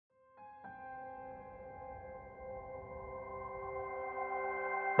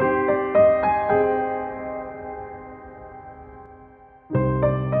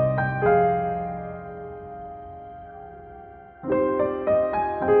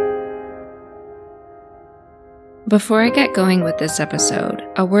Before I get going with this episode,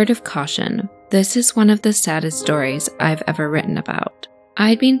 a word of caution. This is one of the saddest stories I've ever written about.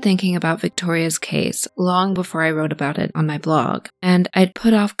 I'd been thinking about Victoria's case long before I wrote about it on my blog, and I'd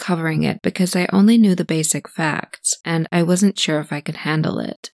put off covering it because I only knew the basic facts, and I wasn't sure if I could handle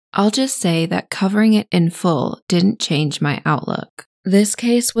it. I'll just say that covering it in full didn't change my outlook. This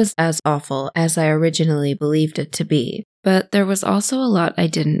case was as awful as I originally believed it to be, but there was also a lot I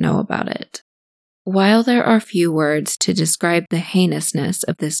didn't know about it. While there are few words to describe the heinousness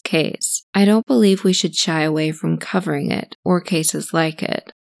of this case, I don't believe we should shy away from covering it or cases like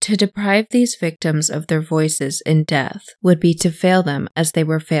it. To deprive these victims of their voices in death would be to fail them as they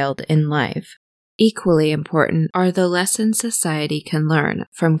were failed in life. Equally important are the lessons society can learn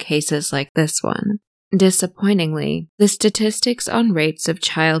from cases like this one. Disappointingly, the statistics on rates of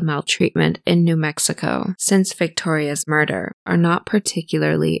child maltreatment in New Mexico since Victoria's murder are not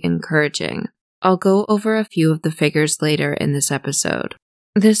particularly encouraging. I'll go over a few of the figures later in this episode.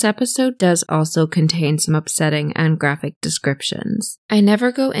 This episode does also contain some upsetting and graphic descriptions. I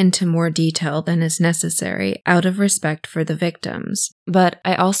never go into more detail than is necessary out of respect for the victims, but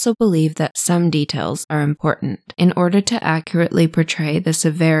I also believe that some details are important in order to accurately portray the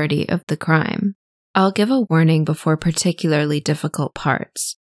severity of the crime. I'll give a warning before particularly difficult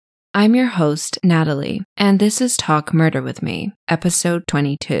parts. I'm your host, Natalie, and this is Talk Murder With Me, episode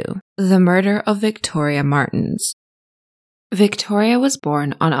 22, The Murder of Victoria Martins. Victoria was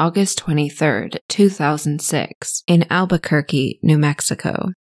born on August 23, 2006, in Albuquerque, New Mexico.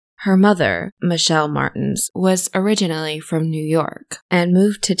 Her mother, Michelle Martins, was originally from New York and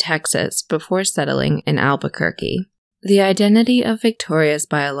moved to Texas before settling in Albuquerque. The identity of Victoria's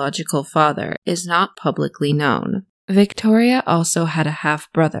biological father is not publicly known. Victoria also had a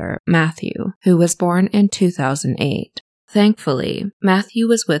half-brother, Matthew, who was born in 2008. Thankfully, Matthew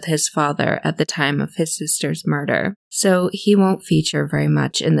was with his father at the time of his sister's murder, so he won't feature very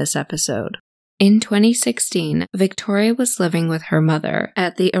much in this episode. In 2016, Victoria was living with her mother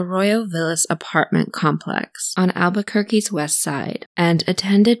at the Arroyo Villas apartment complex on Albuquerque's west side and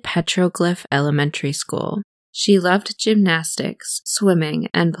attended Petroglyph Elementary School. She loved gymnastics, swimming,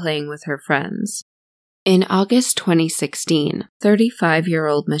 and playing with her friends. In August 2016,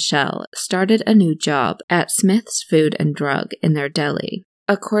 35-year-old Michelle started a new job at Smith's Food and Drug in their deli.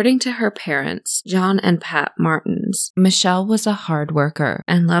 According to her parents, John and Pat Martins, Michelle was a hard worker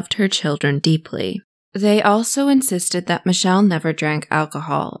and loved her children deeply. They also insisted that Michelle never drank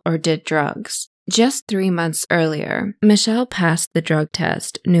alcohol or did drugs. Just 3 months earlier, Michelle passed the drug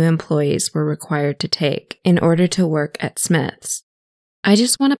test new employees were required to take in order to work at Smith's. I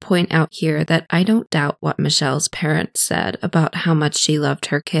just want to point out here that I don't doubt what Michelle's parents said about how much she loved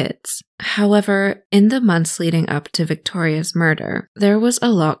her kids. However, in the months leading up to Victoria's murder, there was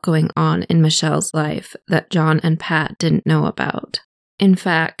a lot going on in Michelle's life that John and Pat didn't know about. In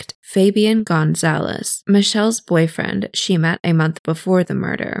fact, Fabian Gonzalez, Michelle's boyfriend she met a month before the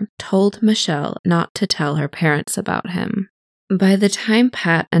murder, told Michelle not to tell her parents about him. By the time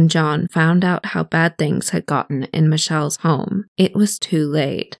Pat and John found out how bad things had gotten in Michelle's home, it was too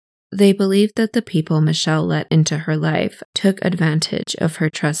late. They believed that the people Michelle let into her life took advantage of her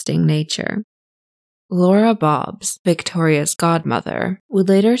trusting nature. Laura Bobbs, Victoria's godmother, would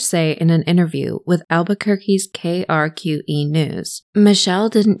later say in an interview with Albuquerque's KRQE News, Michelle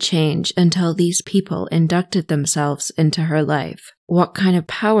didn't change until these people inducted themselves into her life. What kind of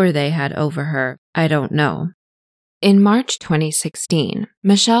power they had over her, I don't know. In March 2016,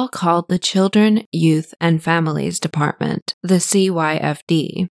 Michelle called the Children, Youth, and Families Department, the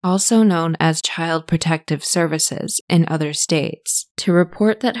CYFD, also known as Child Protective Services in other states, to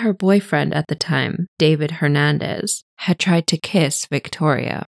report that her boyfriend at the time, David Hernandez, had tried to kiss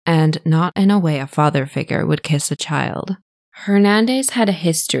Victoria, and not in a way a father figure would kiss a child. Hernandez had a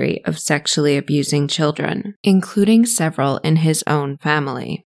history of sexually abusing children, including several in his own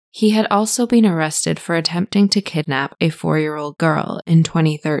family. He had also been arrested for attempting to kidnap a 4-year-old girl in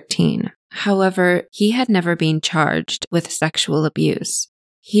 2013. However, he had never been charged with sexual abuse.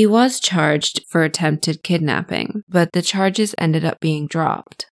 He was charged for attempted kidnapping, but the charges ended up being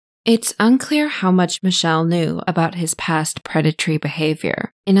dropped. It's unclear how much Michelle knew about his past predatory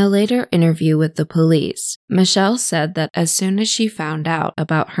behavior. In a later interview with the police, Michelle said that as soon as she found out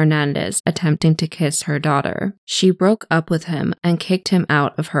about Hernandez attempting to kiss her daughter, she broke up with him and kicked him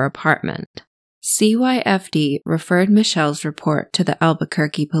out of her apartment. CYFD referred Michelle's report to the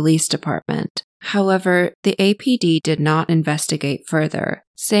Albuquerque Police Department. However, the APD did not investigate further,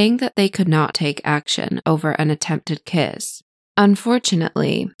 saying that they could not take action over an attempted kiss.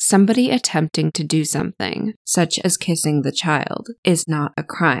 Unfortunately, somebody attempting to do something, such as kissing the child, is not a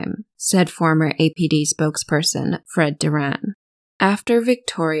crime, said former APD spokesperson Fred Duran. After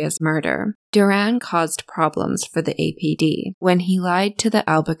Victoria's murder, Duran caused problems for the APD when he lied to the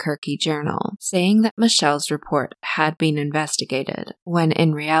Albuquerque Journal, saying that Michelle's report had been investigated, when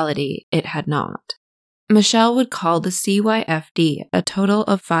in reality it had not. Michelle would call the CYFD a total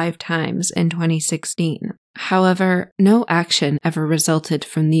of 5 times in 2016. However, no action ever resulted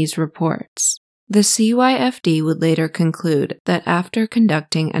from these reports. The CYFD would later conclude that after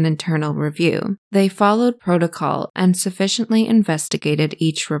conducting an internal review, they followed protocol and sufficiently investigated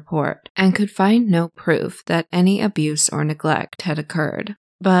each report and could find no proof that any abuse or neglect had occurred.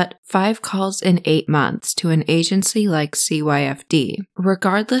 But 5 calls in 8 months to an agency like CYFD,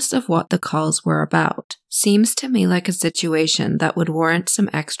 regardless of what the calls were about, seems to me like a situation that would warrant some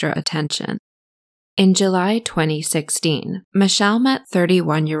extra attention. In July 2016, Michelle met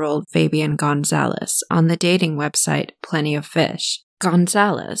 31-year-old Fabian Gonzalez on the dating website Plenty of Fish.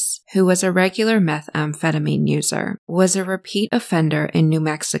 Gonzalez, who was a regular methamphetamine user, was a repeat offender in New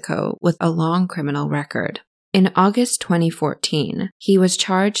Mexico with a long criminal record. In August 2014, he was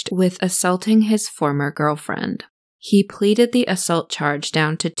charged with assaulting his former girlfriend. He pleaded the assault charge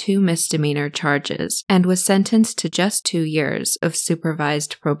down to 2 misdemeanor charges and was sentenced to just 2 years of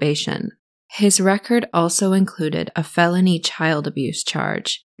supervised probation. His record also included a felony child abuse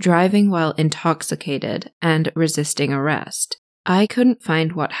charge, driving while intoxicated, and resisting arrest. I couldn't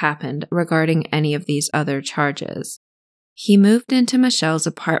find what happened regarding any of these other charges. He moved into Michelle's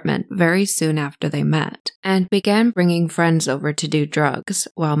apartment very soon after they met, and began bringing friends over to do drugs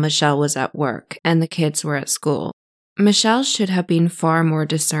while Michelle was at work and the kids were at school. Michelle should have been far more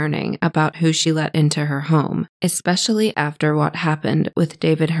discerning about who she let into her home, especially after what happened with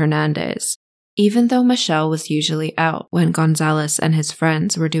David Hernandez. Even though Michelle was usually out when Gonzalez and his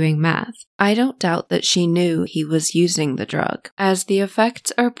friends were doing meth, I don't doubt that she knew he was using the drug, as the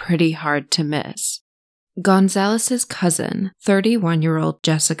effects are pretty hard to miss. Gonzalez's cousin, 31-year-old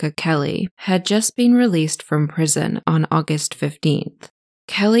Jessica Kelly, had just been released from prison on August 15th.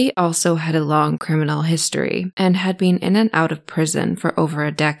 Kelly also had a long criminal history and had been in and out of prison for over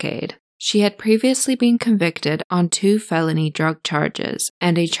a decade. She had previously been convicted on 2 felony drug charges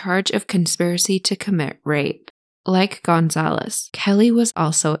and a charge of conspiracy to commit rape. Like Gonzalez, Kelly was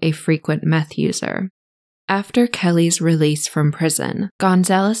also a frequent meth user. After Kelly's release from prison,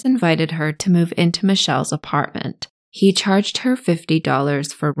 Gonzalez invited her to move into Michelle's apartment. He charged her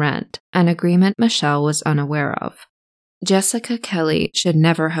 $50 for rent, an agreement Michelle was unaware of. Jessica Kelly should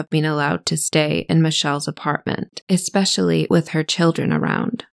never have been allowed to stay in Michelle's apartment, especially with her children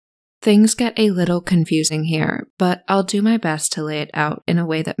around. Things get a little confusing here, but I'll do my best to lay it out in a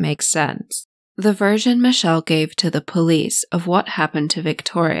way that makes sense. The version Michelle gave to the police of what happened to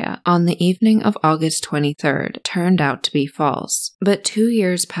Victoria on the evening of August 23rd turned out to be false, but 2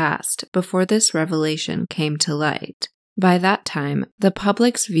 years passed before this revelation came to light. By that time, the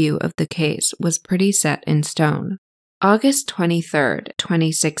public's view of the case was pretty set in stone. August 23rd,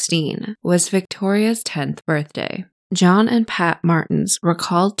 2016 was Victoria's 10th birthday. John and Pat Martins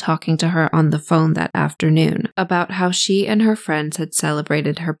recalled talking to her on the phone that afternoon about how she and her friends had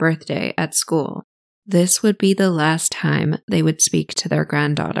celebrated her birthday at school. This would be the last time they would speak to their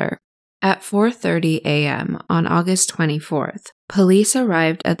granddaughter. At 4:30 a.m. on August 24th, police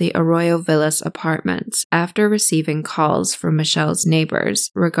arrived at the Arroyo Villas apartments after receiving calls from Michelle's neighbors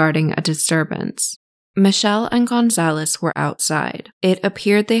regarding a disturbance. Michelle and Gonzalez were outside. It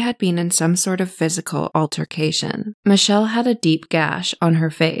appeared they had been in some sort of physical altercation. Michelle had a deep gash on her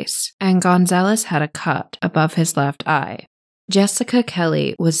face, and Gonzalez had a cut above his left eye. Jessica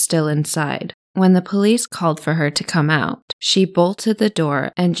Kelly was still inside. When the police called for her to come out, she bolted the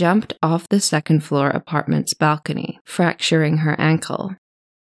door and jumped off the second-floor apartment's balcony, fracturing her ankle.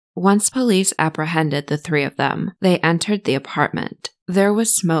 Once police apprehended the 3 of them, they entered the apartment. There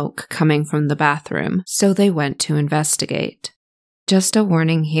was smoke coming from the bathroom, so they went to investigate. Just a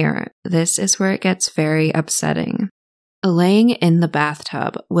warning here, this is where it gets very upsetting. Laying in the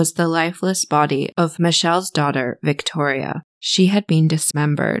bathtub was the lifeless body of Michelle's daughter, Victoria. She had been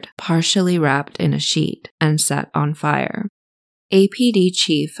dismembered, partially wrapped in a sheet, and set on fire. APD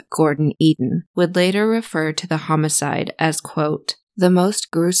Chief Gordon Eden would later refer to the homicide as, quote, "the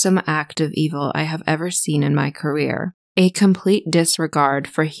most gruesome act of evil I have ever seen in my career. A complete disregard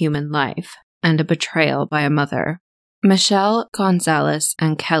for human life, and a betrayal by a mother." Michelle, Gonzalez,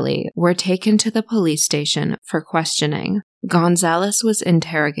 and Kelly were taken to the police station for questioning. Gonzalez was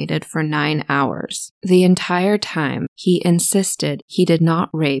interrogated for 9 hours. The entire time, he insisted he did not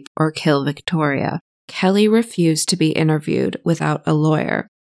rape or kill Victoria. Kelly refused to be interviewed without a lawyer.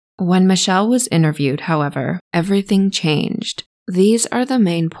 When Michelle was interviewed, however, everything changed. These are the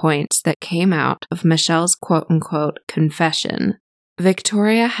main points that came out of Michelle's quote-unquote confession.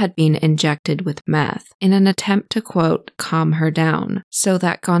 Victoria had been injected with meth in an attempt to, quote, calm her down so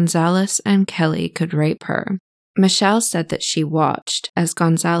that Gonzalez and Kelly could rape her. Michelle said that she watched as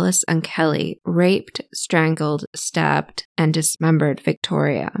Gonzalez and Kelly raped, strangled, stabbed, and dismembered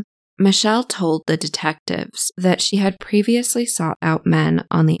Victoria. Michelle told the detectives that she had previously sought out men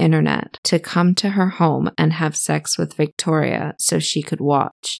on the internet to come to her home and have sex with Victoria so she could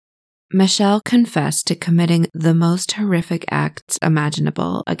watch. Michelle confessed to committing the most horrific acts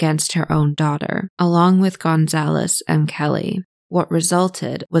imaginable against her own daughter, along with Gonzalez and Kelly. What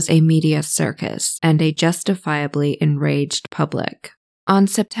resulted was a media circus and a justifiably enraged public. On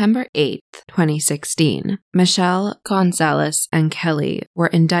September 8, 2016, Michelle, Gonzalez, and Kelly were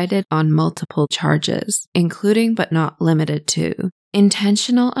indicted on multiple charges, including but not limited to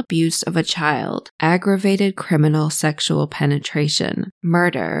intentional abuse of a child, aggravated criminal sexual penetration,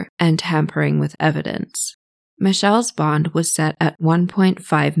 murder, and tampering with evidence. Michelle's bond was set at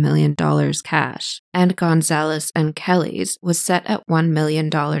 $1.5 million cash, and Gonzalez and Kelly's was set at $1 million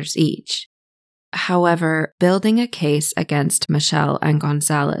each. However, building a case against Michelle and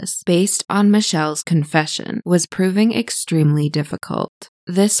Gonzalez based on Michelle's confession was proving extremely difficult.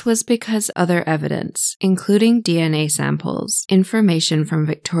 This was because other evidence, including DNA samples, information from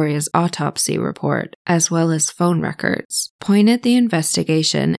Victoria's autopsy report, as well as phone records, pointed the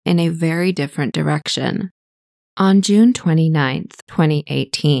investigation in a very different direction. On June 29,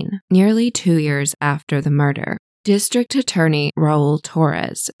 2018, nearly 2 years after the murder, District Attorney Raul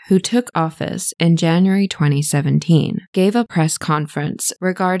Torres, who took office in January 2017, gave a press conference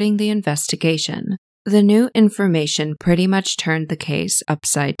regarding the investigation. The new information pretty much turned the case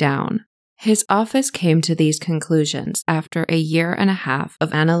upside down. His office came to these conclusions after a year and a half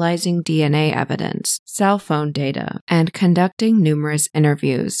of analyzing DNA evidence, cell phone data, and conducting numerous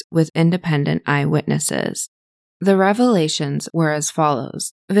interviews with independent eyewitnesses. The revelations were as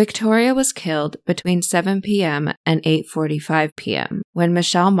follows. Victoria was killed between 7 p.m. and 8:45 p.m. when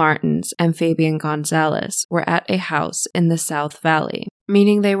Michelle Martins and Fabian Gonzalez were at a house in the South Valley,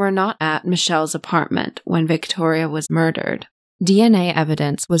 meaning they were not at Michelle's apartment when Victoria was murdered. DNA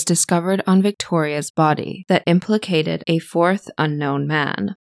evidence was discovered on Victoria's body that implicated a fourth unknown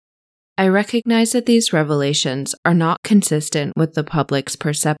man. I recognize that these revelations are not consistent with the public's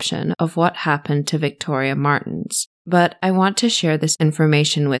perception of what happened to Victoria Martins, but I want to share this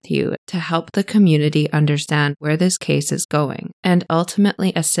information with you to help the community understand where this case is going and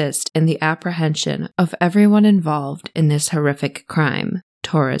ultimately assist in the apprehension of everyone involved in this horrific crime,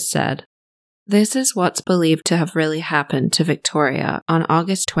 Torres said. This is what's believed to have really happened to Victoria on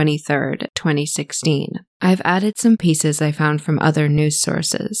August 23, 2016. I've added some pieces I found from other news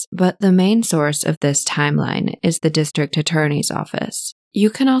sources, but the main source of this timeline is the District Attorney's Office. You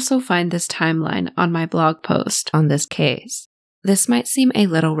can also find this timeline on my blog post on this case. This might seem a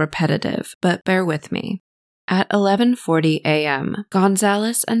little repetitive, but bear with me. At 11:40 a.m.,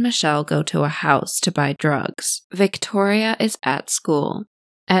 Gonzalez and Michelle go to a house to buy drugs. Victoria is at school.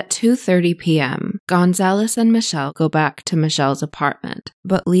 At 2:30 p.m., Gonzalez and Michelle go back to Michelle's apartment,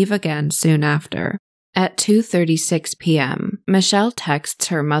 but leave again soon after. At 2:36 p.m., Michelle texts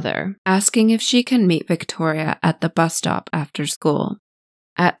her mother, asking if she can meet Victoria at the bus stop after school.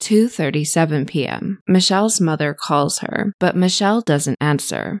 At 2:37 p.m., Michelle's mother calls her, but Michelle doesn't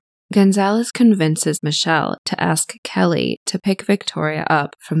answer. Gonzalez convinces Michelle to ask Kelly to pick Victoria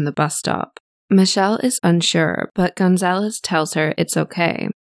up from the bus stop. Michelle is unsure, but Gonzalez tells her it's okay.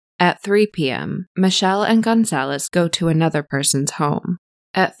 At 3 p.m., Michelle and Gonzalez go to another person's home.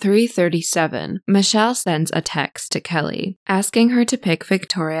 At 3:37, Michelle sends a text to Kelly, asking her to pick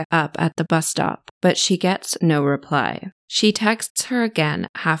Victoria up at the bus stop, but she gets no reply. She texts her again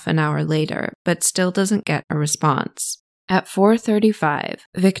half an hour later, but still doesn't get a response. At 4:35,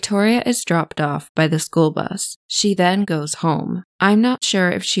 Victoria is dropped off by the school bus. She then goes home. I'm not sure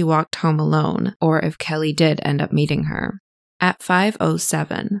if she walked home alone or if Kelly did end up meeting her. At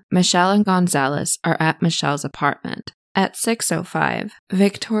 5:07, Michelle and Gonzalez are at Michelle's apartment. At 6:05,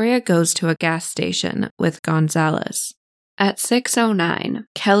 Victoria goes to a gas station with Gonzalez. At 6:09,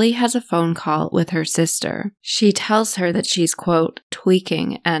 Kelly has a phone call with her sister. She tells her that she's, quote,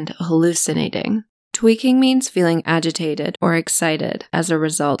 tweaking and hallucinating. Tweaking means feeling agitated or excited as a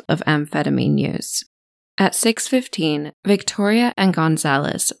result of amphetamine use. At 6:15, Victoria and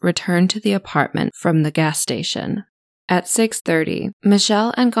Gonzalez return to the apartment from the gas station. At 6:30,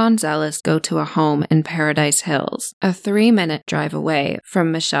 Michelle and Gonzalez go to a home in Paradise Hills, a 3-minute drive away from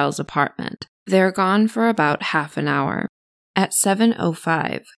Michelle's apartment. They're gone for about half an hour. At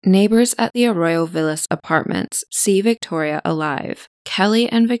 7:05, neighbors at the Arroyo Villas apartments see Victoria alive. Kelly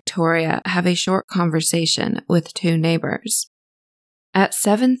and Victoria have a short conversation with two neighbors. At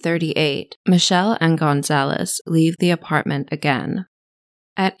 7:38, Michelle and Gonzalez leave the apartment again.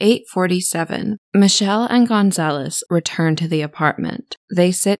 At 8:47, Michelle and Gonzalez return to the apartment.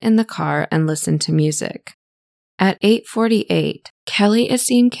 They sit in the car and listen to music. At 8:48, Kelly is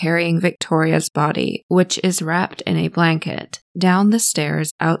seen carrying Victoria's body, which is wrapped in a blanket, down the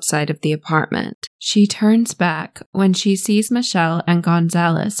stairs outside of the apartment. She turns back when she sees Michelle and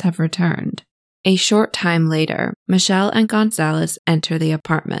Gonzalez have returned. A short time later, Michelle and Gonzalez enter the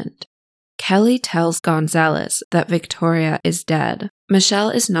apartment. Kelly tells Gonzalez that Victoria is dead. Michelle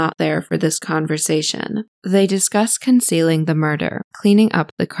is not there for this conversation. They discuss concealing the murder, cleaning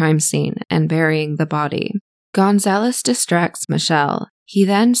up the crime scene, and burying the body. Gonzalez distracts Michelle. He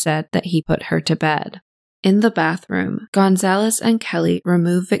then said that he put her to bed. In the bathroom, Gonzalez and Kelly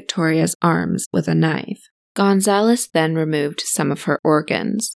remove Victoria's arms with a knife. Gonzalez then removed some of her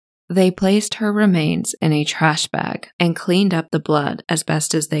organs. They placed her remains in a trash bag and cleaned up the blood as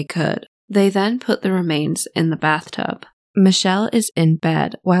best as they could. They then put the remains in the bathtub. Michelle is in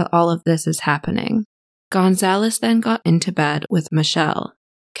bed while all of this is happening. Gonzalez then got into bed with Michelle.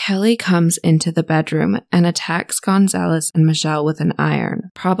 Kelly comes into the bedroom and attacks Gonzalez and Michelle with an iron,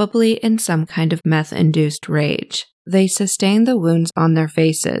 probably in some kind of meth-induced rage. They sustain the wounds on their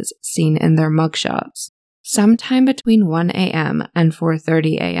faces, seen in their mugshots. Sometime between 1 a.m. and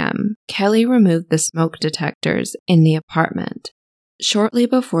 4:30 a.m., Kelly removed the smoke detectors in the apartment. Shortly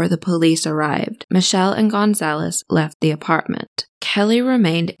before the police arrived, Michelle and Gonzalez left the apartment. Kelly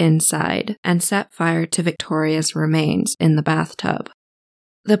remained inside and set fire to Victoria's remains in the bathtub.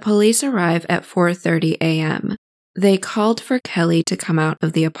 The police arrive at 4:30 a.m. They called for Kelly to come out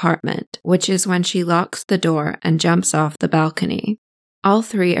of the apartment, which is when she locks the door and jumps off the balcony. All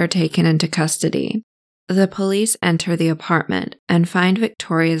three are taken into custody. The police enter the apartment and find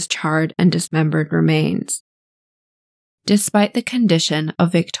Victoria's charred and dismembered remains. Despite the condition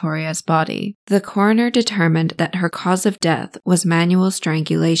of Victoria's body, the coroner determined that her cause of death was manual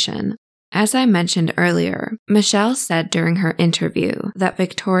strangulation. As I mentioned earlier, Michelle said during her interview that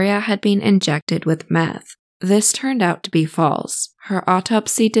Victoria had been injected with meth. This turned out to be false. Her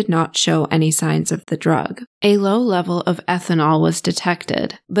autopsy did not show any signs of the drug. A low level of ethanol was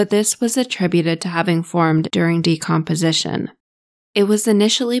detected, but this was attributed to having formed during decomposition. It was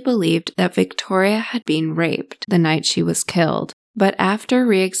initially believed that Victoria had been raped the night she was killed, but after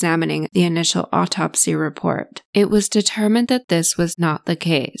re-examining the initial autopsy report, it was determined that this was not the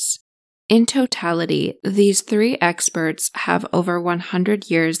case. In totality, these three experts have over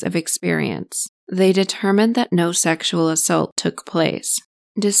 100 years of experience. They determined that no sexual assault took place.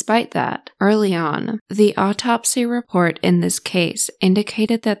 Despite that, early on, the autopsy report in this case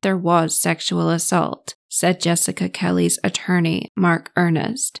indicated that there was sexual assault, said Jessica Kelly's attorney, Mark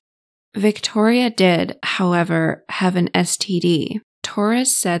Ernest. Victoria did, however, have an STD.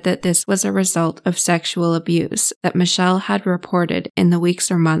 Torres said that this was a result of sexual abuse that Michelle had reported in the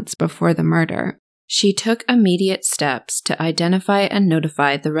weeks or months before the murder. She took immediate steps to identify and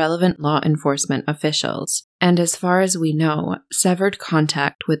notify the relevant law enforcement officials, and as far as we know, severed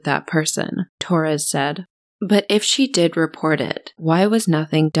contact with that person, Torres said. But if she did report it, why was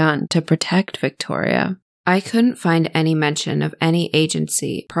nothing done to protect Victoria? I couldn't find any mention of any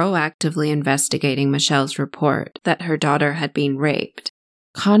agency proactively investigating Michelle's report that her daughter had been raped.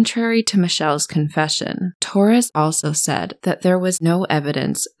 Contrary to Michelle's confession, Torres also said that there was no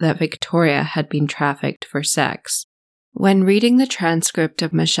evidence that Victoria had been trafficked for sex. When reading the transcript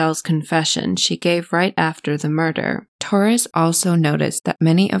of Michelle's confession she gave right after the murder, Torres also noticed that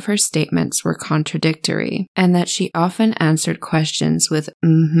many of her statements were contradictory, and that she often answered questions with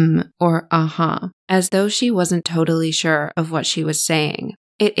or as though she wasn't totally sure of what she was saying.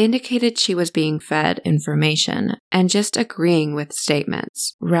 It indicated she was being fed information and just agreeing with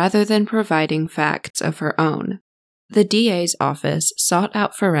statements, rather than providing facts of her own. The DA's office sought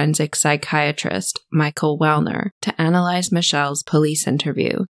out forensic psychiatrist Michael Wellner to analyze Michelle's police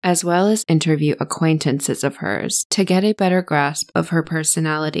interview, as well as interview acquaintances of hers to get a better grasp of her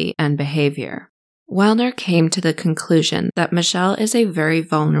personality and behavior. Wellner came to the conclusion that Michelle is a very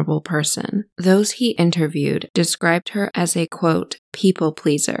vulnerable person. Those he interviewed described her as a, quote, people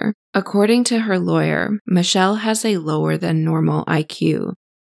pleaser. According to her lawyer, Michelle has a lower than normal IQ.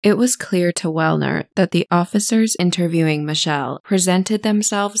 It was clear to Wellner that the officers interviewing Michelle presented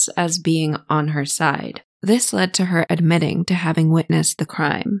themselves as being on her side. This led to her admitting to having witnessed the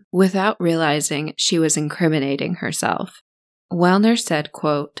crime, without realizing she was incriminating herself. Wellner said,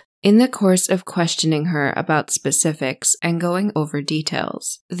 quote, In the course of questioning her about specifics and going over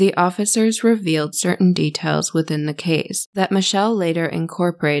details, the officers revealed certain details within the case that Michelle later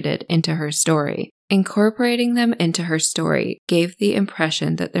incorporated into her story. Incorporating them into her story gave the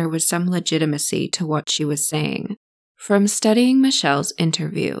impression that there was some legitimacy to what she was saying. From studying Michelle's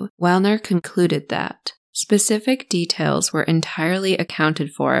interview, Wellner concluded that specific details were entirely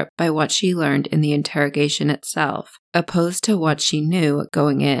accounted for by what she learned in the interrogation itself, opposed to what she knew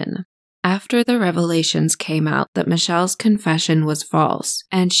going in. After the revelations came out that Michelle's confession was false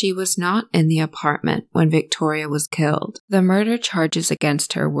and she was not in the apartment when Victoria was killed, the murder charges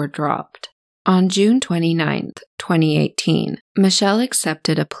against her were dropped. On June 29, 2018, Michelle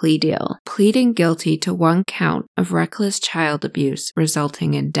accepted a plea deal, pleading guilty to one count of reckless child abuse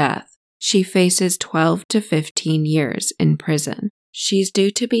resulting in death. She faces 12 to 15 years in prison. She's due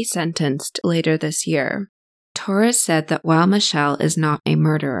to be sentenced later this year. Torres said that while Michelle is not a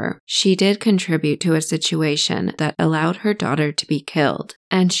murderer, she did contribute to a situation that allowed her daughter to be killed,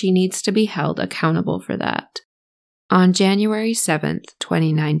 and she needs to be held accountable for that. On January 7,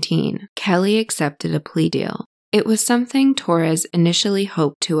 2019, Kelly accepted a plea deal. It was something Torres initially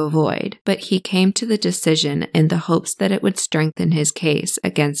hoped to avoid, but he came to the decision in the hopes that it would strengthen his case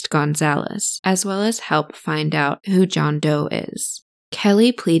against Gonzalez, as well as help find out who John Doe is.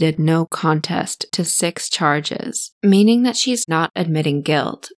 Kelly pleaded no contest to 6 charges, meaning that she's not admitting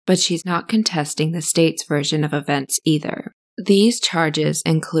guilt, but she's not contesting the state's version of events either. These charges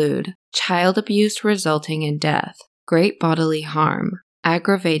include child abuse resulting in death, great bodily harm,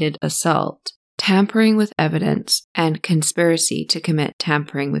 aggravated assault, tampering with evidence, and conspiracy to commit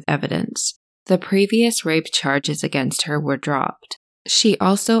tampering with evidence. The previous rape charges against her were dropped. She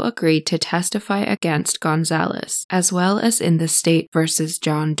also agreed to testify against Gonzalez, as well as in the State versus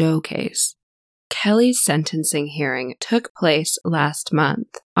John Doe case. Kelly's sentencing hearing took place last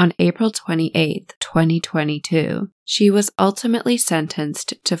month. On April 28, 2022, she was ultimately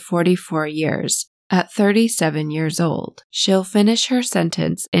sentenced to 44 years. At 37 years old, she'll finish her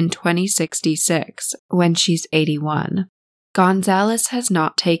sentence in 2066 when she's 81. Gonzalez has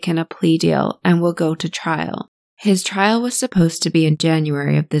not taken a plea deal and will go to trial. His trial was supposed to be in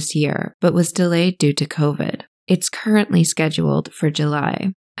January of this year, but was delayed due to COVID. It's currently scheduled for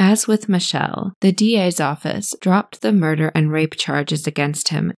July. As with Michelle, the DA's office dropped the murder and rape charges against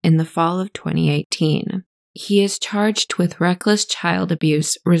him in the fall of 2018. He is charged with reckless child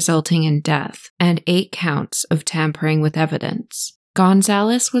abuse resulting in death and 8 counts of tampering with evidence.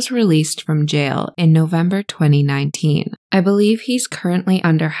 Gonzalez was released from jail in November 2019. I believe he's currently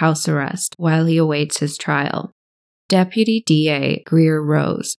under house arrest while he awaits his trial. Deputy DA Greer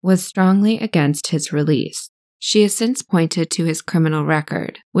Rose was strongly against his release. She has since pointed to his criminal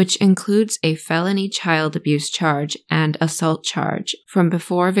record, which includes a felony child abuse charge and assault charge from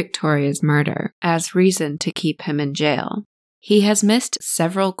before Victoria's murder, as reason to keep him in jail. He has missed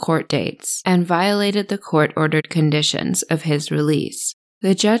several court dates and violated the court-ordered conditions of his release.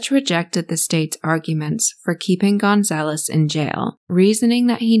 The judge rejected the state's arguments for keeping Gonzalez in jail, reasoning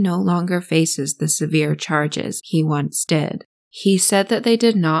that he no longer faces the severe charges he once did. He said that they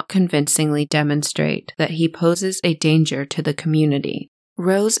did not convincingly demonstrate that he poses a danger to the community.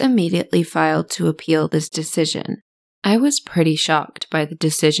 Rose immediately filed to appeal this decision. I was pretty shocked by the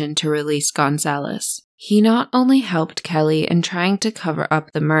decision to release Gonzalez. He not only helped Kelly in trying to cover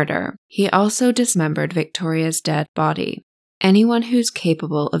up the murder, he also dismembered Victoria's dead body. Anyone who's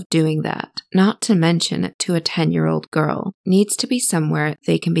capable of doing that, not to mention to a 10-year-old girl, needs to be somewhere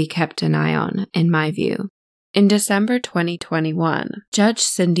they can be kept an eye on, in my view. In December 2021, Judge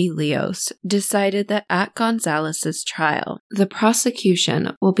Cindy Leos decided that at Gonzalez's trial, the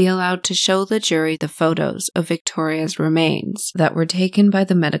prosecution will be allowed to show the jury the photos of Victoria's remains that were taken by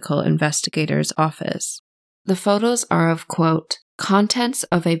the medical investigator's office. The photos are of, quote, contents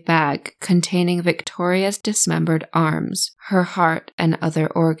of a bag containing Victoria's dismembered arms, her heart, and other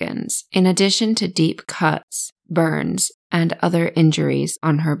organs, in addition to deep cuts, burns, and other injuries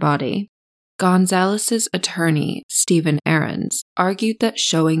on her body. Gonzalez's attorney, Stephen Ahrens, argued that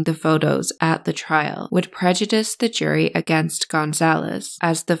showing the photos at the trial would prejudice the jury against Gonzalez,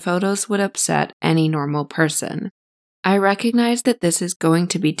 as the photos would upset any normal person. I recognize that this is going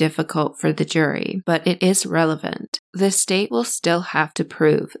to be difficult for the jury, but it is relevant. The state will still have to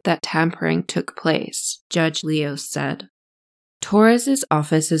prove that tampering took place, Judge Leos said. Torres's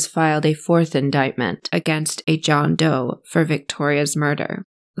office has filed a 4th indictment against a John Doe for Victoria's murder.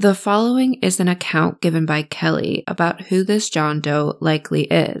 The following is an account given by Kelly about who this John Doe likely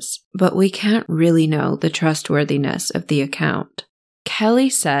is, but we can't really know the trustworthiness of the account. Kelly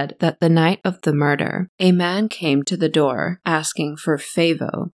said that the night of the murder, a man came to the door asking for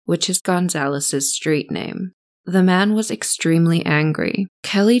Favo, which is Gonzalez's street name. The man was extremely angry.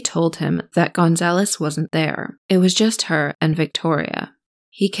 Kelly told him that Gonzalez wasn't there. It was just her and Victoria.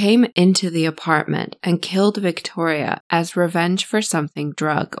 He came into the apartment and killed Victoria as revenge for something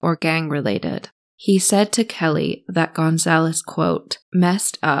drug or gang related. He said to Kelly that Gonzalez, quote,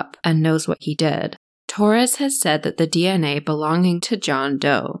 messed up and knows what he did. Torres has said that the DNA belonging to John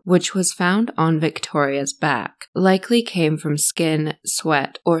Doe, which was found on Victoria's back, likely came from skin,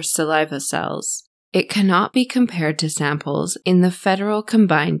 sweat, or saliva cells. It cannot be compared to samples in the Federal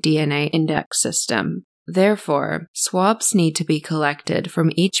Combined DNA Index System. Therefore, swabs need to be collected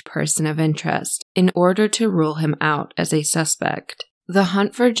from each person of interest in order to rule him out as a suspect. The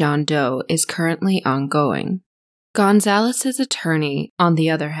hunt for John Doe is currently ongoing. Gonzalez's attorney, on the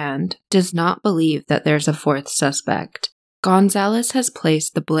other hand, does not believe that there's a fourth suspect. Gonzalez has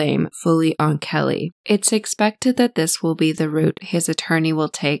placed the blame fully on Kelly. It's expected that this will be the route his attorney will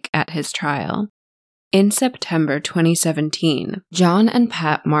take at his trial. In September 2017, John and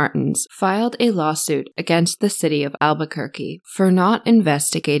Pat Martins filed a lawsuit against the city of Albuquerque for not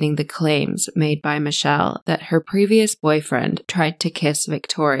investigating the claims made by Michelle that her previous boyfriend tried to kiss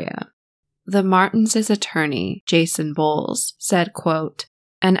Victoria. The Martins' attorney, Jason Bowles, said, quote,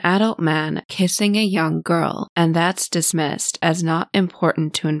 an adult man kissing a young girl, and that's dismissed as not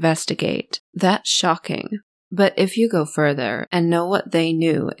important to investigate. That's shocking. But if you go further and know what they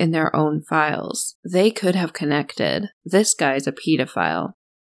knew in their own files, they could have connected. This guy's a pedophile.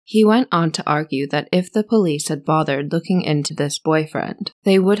 He went on to argue that if the police had bothered looking into this boyfriend,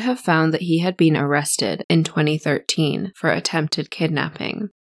 they would have found that he had been arrested in 2013 for attempted kidnapping.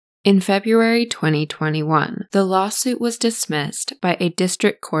 In February 2021, the lawsuit was dismissed by a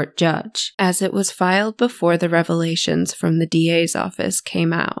district court judge, as it was filed before the revelations from the DA's office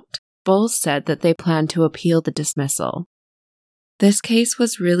came out. Bowles said that they plan to appeal the dismissal. This case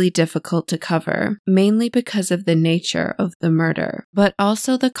was really difficult to cover, mainly because of the nature of the murder, but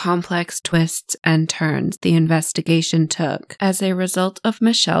also the complex twists and turns the investigation took as a result of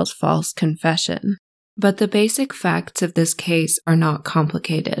Michelle's false confession. But the basic facts of this case are not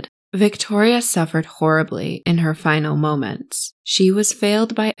complicated. Victoria suffered horribly in her final moments. She was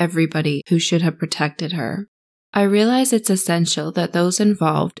failed by everybody who should have protected her. I realize it's essential that those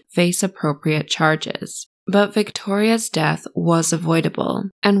involved face appropriate charges, but Victoria's death was avoidable,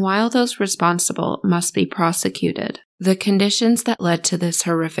 and while those responsible must be prosecuted, the conditions that led to this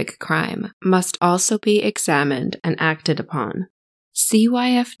horrific crime must also be examined and acted upon.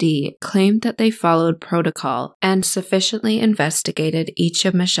 CYFD claimed that they followed protocol and sufficiently investigated each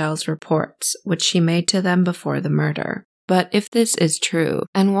of Michelle's reports, which she made to them before the murder. But if this is true,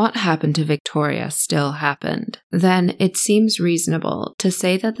 and what happened to Victoria still happened, then it seems reasonable to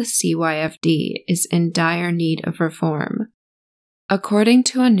say that the CYFD is in dire need of reform. According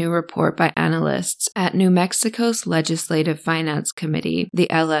to a new report by analysts at New Mexico's Legislative Finance Committee, the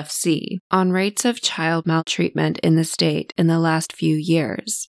LFC, on rates of child maltreatment in the state in the last few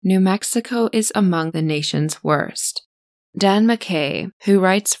years, New Mexico is among the nation's worst. Dan McKay, who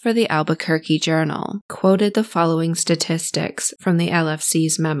writes for the Albuquerque Journal, quoted the following statistics from the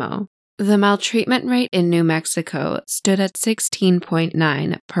LFC's memo. The maltreatment rate in New Mexico stood at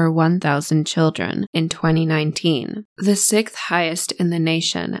 16.9 per 1,000 children in 2019, the sixth highest in the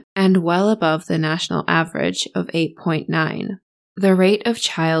nation, and well above the national average of 8.9. The rate of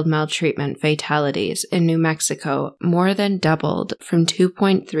child maltreatment fatalities in New Mexico more than doubled from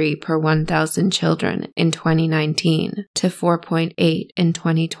 2.3 per 1,000 children in 2019 to 4.8 in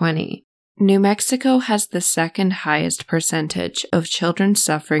 2020. New Mexico has the second highest percentage of children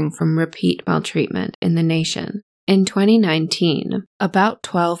suffering from repeat maltreatment in the nation. In 2019, about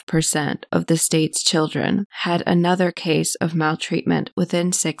 12% of the state's children had another case of maltreatment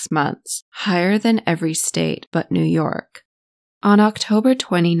within 6 months, higher than every state but New York. On October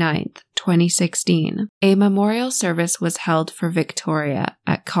 29, 2016, a memorial service was held for Victoria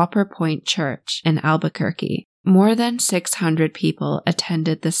at Copper Point Church in Albuquerque. More than 600 people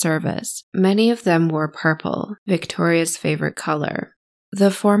attended the service. Many of them wore purple, Victoria's favorite color.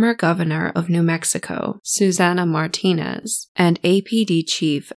 The former governor of New Mexico, Susana Martinez, and APD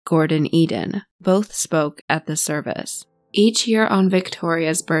chief Gordon Eden both spoke at the service. Each year on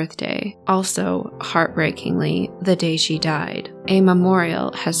Victoria's birthday, also, heartbreakingly, the day she died, a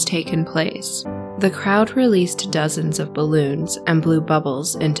memorial has taken place. The crowd released dozens of balloons and blew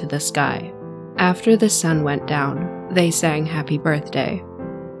bubbles into the sky. After the sun went down, they sang happy birthday.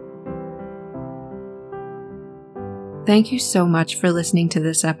 Thank you so much for listening to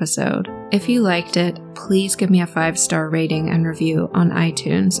this episode. If you liked it, please give me a 5-star rating and review on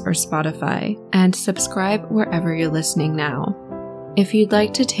iTunes or Spotify, and subscribe wherever you're listening now. If you'd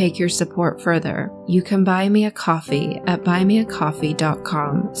like to take your support further, you can buy me a coffee at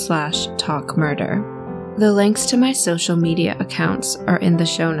buymeacoffee.com/talkmurder. The links to my social media accounts are in the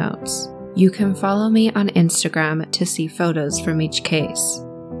show notes. You can follow me on Instagram to see photos from each case.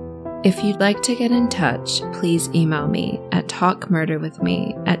 If you'd like to get in touch, please email me at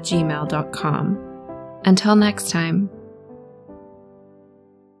talkmurderwithme@gmail.com. Until next time.